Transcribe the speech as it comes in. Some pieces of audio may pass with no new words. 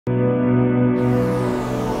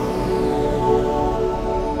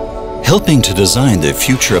Helping to design the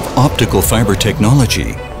future of optical fiber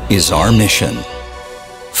technology is our mission.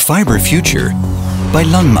 Fiber Future by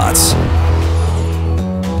Langmatz.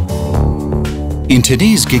 In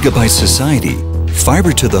today's gigabyte society,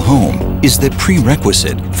 fiber to the home is the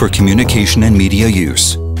prerequisite for communication and media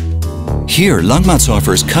use. Here, Langmatz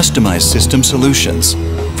offers customized system solutions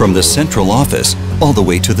from the central office all the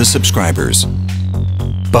way to the subscribers.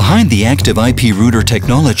 Behind the active IP router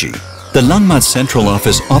technology, the Langmatz Central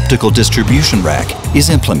Office optical distribution rack is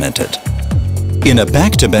implemented. In a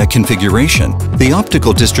back-to-back configuration, the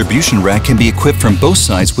optical distribution rack can be equipped from both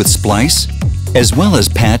sides with Splice, as well as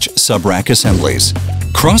patch sub-rack assemblies.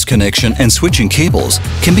 Cross-connection and switching cables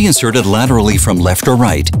can be inserted laterally from left or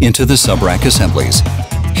right into the sub-rack assemblies.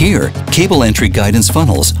 Here, cable entry guidance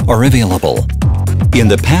funnels are available. In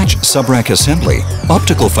the patch sub-rack assembly,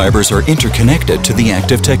 optical fibers are interconnected to the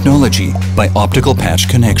active technology by optical patch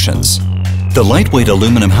connections. The lightweight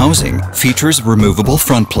aluminum housing features removable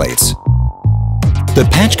front plates. The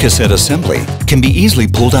patch cassette assembly can be easily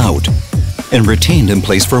pulled out and retained in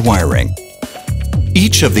place for wiring.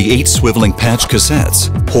 Each of the 8 swiveling patch cassettes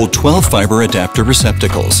hold 12 fiber adapter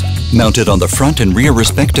receptacles, mounted on the front and rear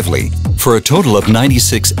respectively, for a total of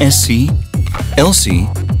 96 SC, LC,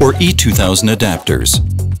 or E2000 adapters.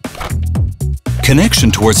 Connection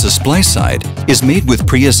towards the Splice side is made with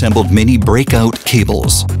pre-assembled mini breakout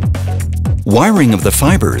cables. Wiring of the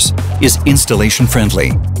fibers is installation-friendly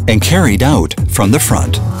and carried out from the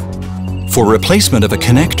front. For replacement of a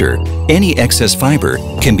connector, any excess fiber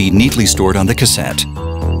can be neatly stored on the cassette.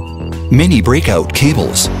 Mini breakout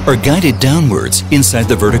cables are guided downwards inside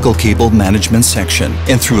the vertical cable management section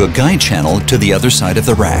and through a guide channel to the other side of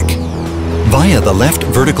the rack. Via the left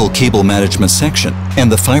vertical cable management section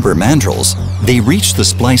and the fiber mandrels, they reach the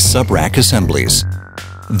Splice sub-rack assemblies.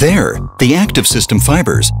 There, the active system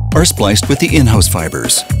fibers are spliced with the in-house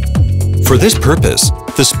fibers. For this purpose,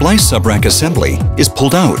 the Splice sub-rack assembly is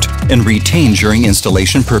pulled out and retained during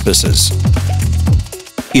installation purposes.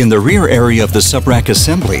 In the rear area of the sub-rack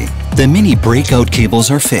assembly, the mini breakout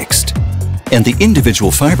cables are fixed, and the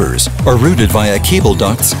individual fibers are routed via cable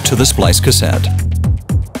ducts to the Splice cassette.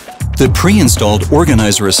 The pre-installed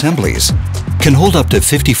organizer assemblies can hold up to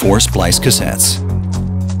 54 Splice cassettes.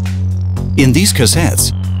 In these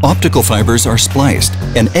cassettes, optical fibers are spliced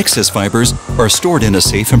and excess fibers are stored in a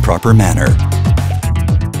safe and proper manner.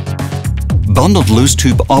 Bundled loose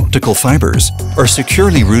tube optical fibers are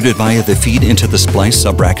securely routed via the feed into the Splice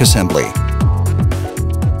sub-rack assembly.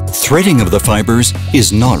 Threading of the fibers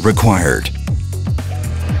is not required.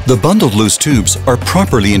 The bundled loose tubes are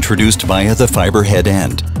properly introduced via the fiber head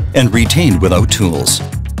end and retained without tools.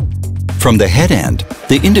 From the head end,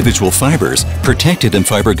 the individual fibers, protected in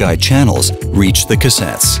fiber guide channels, reach the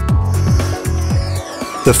cassettes.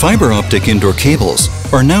 The fiber optic indoor cables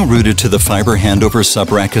are now routed to the fiber handover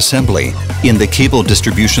sub-rack assembly in the cable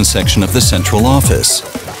distribution section of the central office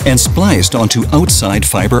and spliced onto outside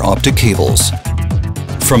fiber optic cables.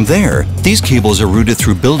 From there, these cables are routed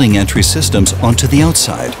through building entry systems onto the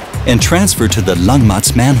outside and transferred to the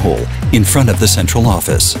Langmatz manhole in front of the central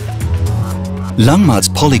office. Langmatz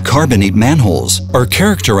polycarbonate manholes are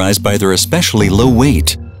characterized by their especially low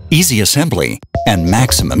weight, easy assembly, and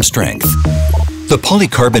maximum strength. The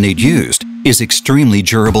polycarbonate used is extremely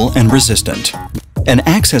durable and resistant. An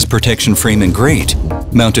access protection frame and grate,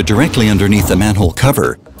 mounted directly underneath the manhole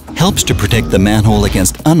cover, helps to protect the manhole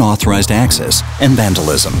against unauthorized access and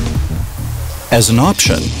vandalism. As an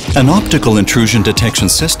option, an optical intrusion detection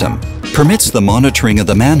system permits the monitoring of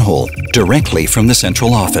the manhole directly from the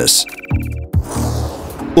central office.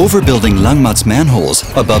 Overbuilding Langmatz manholes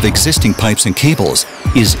above existing pipes and cables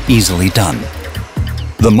is easily done.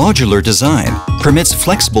 The modular design permits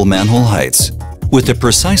flexible manhole heights with a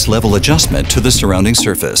precise level adjustment to the surrounding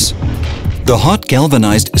surface. The hot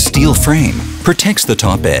galvanized steel frame protects the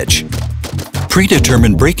top edge.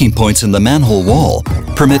 Predetermined breaking points in the manhole wall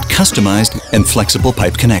permit customized and flexible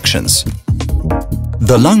pipe connections.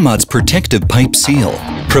 The Langmatz protective pipe seal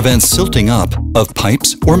prevents silting up of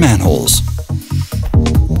pipes or manholes.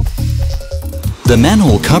 The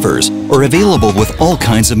manhole covers are available with all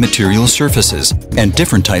kinds of material surfaces and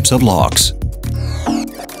different types of locks.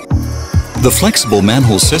 The flexible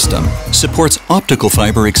manhole system supports optical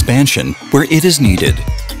fiber expansion where it is needed.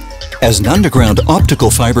 As an underground optical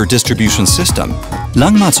fiber distribution system,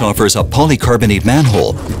 Langmatz offers a polycarbonate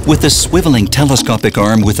manhole with a swiveling telescopic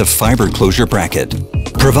arm with a fiber closure bracket,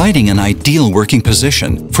 providing an ideal working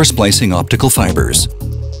position for splicing optical fibers.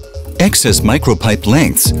 Excess micropipe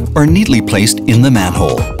lengths are neatly placed in the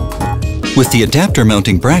manhole. With the adapter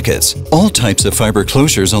mounting brackets, all types of fiber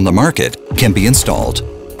closures on the market can be installed.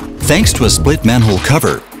 Thanks to a split manhole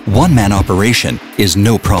cover, one-man operation is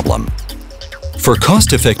no problem. For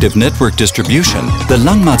cost-effective network distribution, the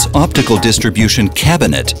Langmatz Optical Distribution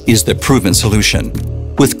Cabinet is the proven solution,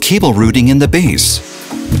 with cable routing in the base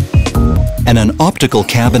and an optical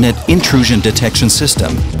cabinet intrusion detection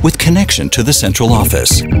system with connection to the central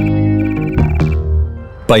office.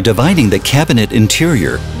 By dividing the cabinet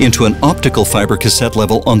interior into an optical fiber cassette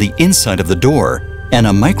level on the inside of the door and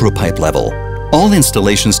a micropipe level, all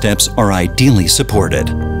installation steps are ideally supported.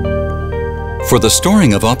 For the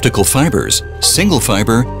storing of optical fibers, single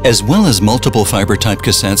fiber as well as multiple fiber type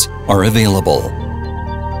cassettes are available.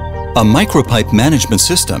 A micropipe management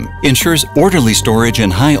system ensures orderly storage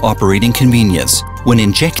and high operating convenience when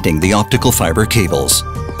injecting the optical fiber cables.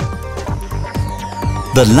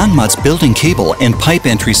 The Langmatz building cable and pipe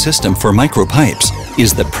entry system for micropipes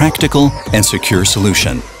is the practical and secure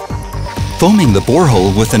solution. Foaming the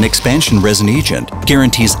borehole with an expansion resin agent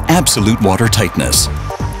guarantees absolute water tightness.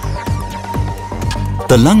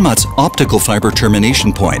 The Langmatz optical fiber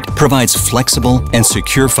termination point provides flexible and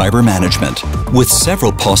secure fiber management with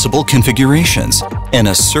several possible configurations and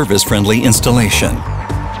a service-friendly installation.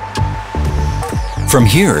 From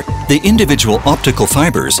here, the individual optical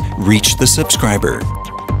fibers reach the subscriber.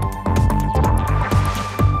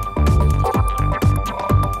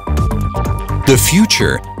 The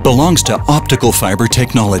future belongs to optical fiber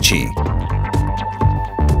technology.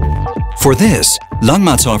 For this,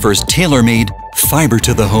 Langmatz offers tailor-made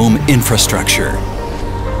fiber-to-the-home infrastructure.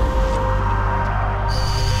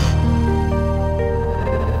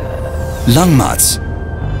 Langmatz.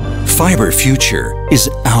 Fiber future is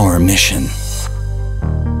our mission.